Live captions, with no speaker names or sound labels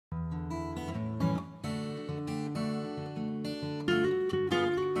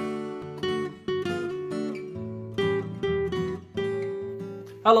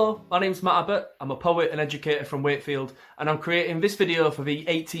Hello, my name's Matt Abbott. I'm a poet and educator from Wakefield, and I'm creating this video for the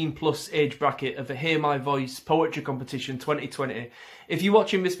 18 plus age bracket of the Hear My Voice Poetry Competition 2020. If you're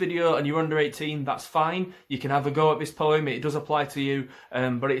watching this video and you're under 18, that's fine. You can have a go at this poem. It does apply to you,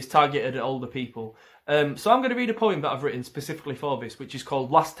 but it's targeted at older people. So I'm going to read a poem that I've written specifically for this, which is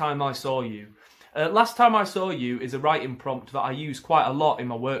called Last Time I Saw You. Last Time I Saw You is a writing prompt that I use quite a lot in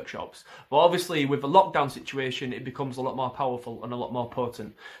my workshops, but obviously with the lockdown situation it becomes a lot more powerful and a lot more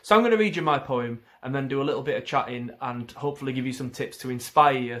potent. So I'm going to read you my poem and then do a little bit of chatting and hopefully give you some tips to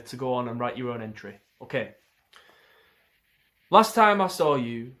inspire you to go on and write your own entry. Okay. Last time I saw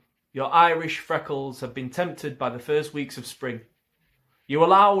you, your Irish freckles have been tempted by the first weeks of spring. You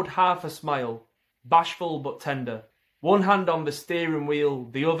allowed half a smile, bashful but tender, one hand on the steering wheel,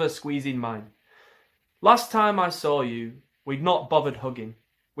 the other squeezing mine. Last time I saw you, we'd not bothered hugging.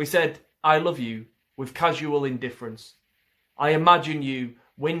 We said, I love you, with casual indifference. I imagine you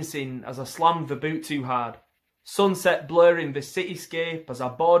wincing as I slammed the boot too hard, sunset blurring the cityscape as I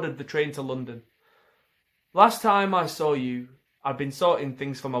boarded the train to London. Last time I saw you, I'd been sorting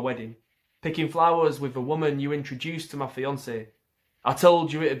things for my wedding, picking flowers with the woman you introduced to my fiancé. I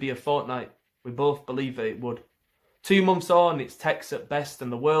told you it'd be a fortnight. We both believed that it would. 2 months on, it's texts at best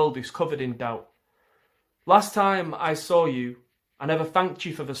and the world is covered in doubt. Last time I saw you, I never thanked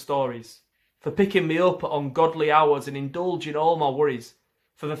you for the stories, for picking me up at ungodly hours and indulging all my worries,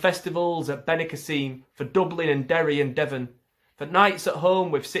 for the festivals at Benicassim, for Dublin and Derry and Devon, for nights at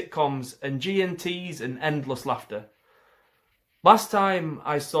home with sitcoms and G&Ts and endless laughter. Last time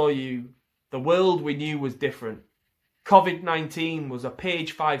I saw you, the world we knew was different. COVID-19 was a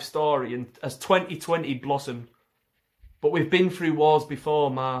page 5 story and as 2020 blossomed. But we've been through wars before,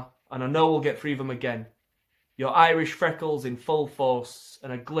 Ma, and I know we'll get through them again. Your Irish freckles in full force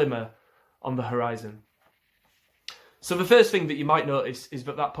and a glimmer on the horizon. So the first thing that you might notice is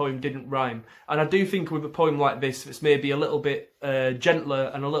that that poem didn't rhyme. And I do think with a poem like this, it's maybe a little bit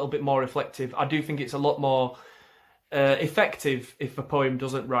gentler and a little bit more reflective. I do think it's a lot more effective if a poem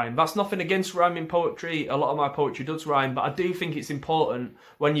doesn't rhyme. That's nothing against rhyming poetry. A lot of my poetry does rhyme, but I do think it's important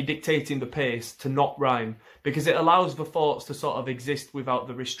when you're dictating the pace to not rhyme, because it allows the thoughts to sort of exist without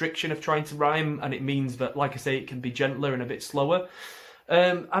the restriction of trying to rhyme, and it means that, like I say, it can be gentler and a bit slower.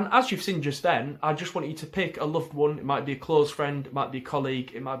 And as you've seen just then, I just want you to pick a loved one. It might be a close friend, it might be a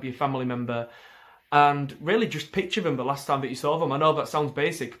colleague, it might be a family member, and really just picture them the last time that you saw them. I know that sounds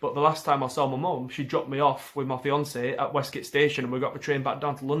basic, but the last time I saw my mum, she dropped me off with my fiancé at Westgate Station and we got the train back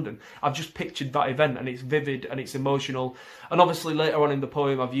down to London. I've just pictured that event and it's vivid and it's emotional. And obviously later on in the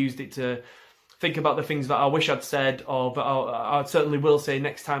poem I've used it to think about the things that I wish I'd said or that I certainly will say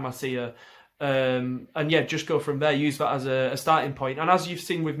next time I see her. And yeah, just go from there, use that as a starting point. And as you've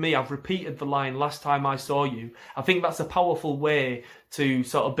seen with me, I've repeated the line, last time I saw you. I think that's a powerful way to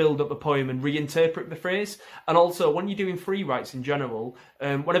sort of build up the poem and reinterpret the phrase. And also, when you're doing free writes in general,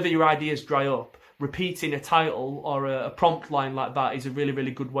 whenever your ideas dry up, repeating a title or a prompt line like that is a really,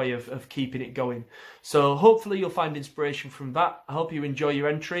 really good way of keeping it going. So hopefully you'll find inspiration from that. I hope you enjoy your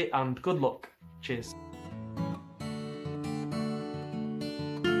entry and good luck. Cheers.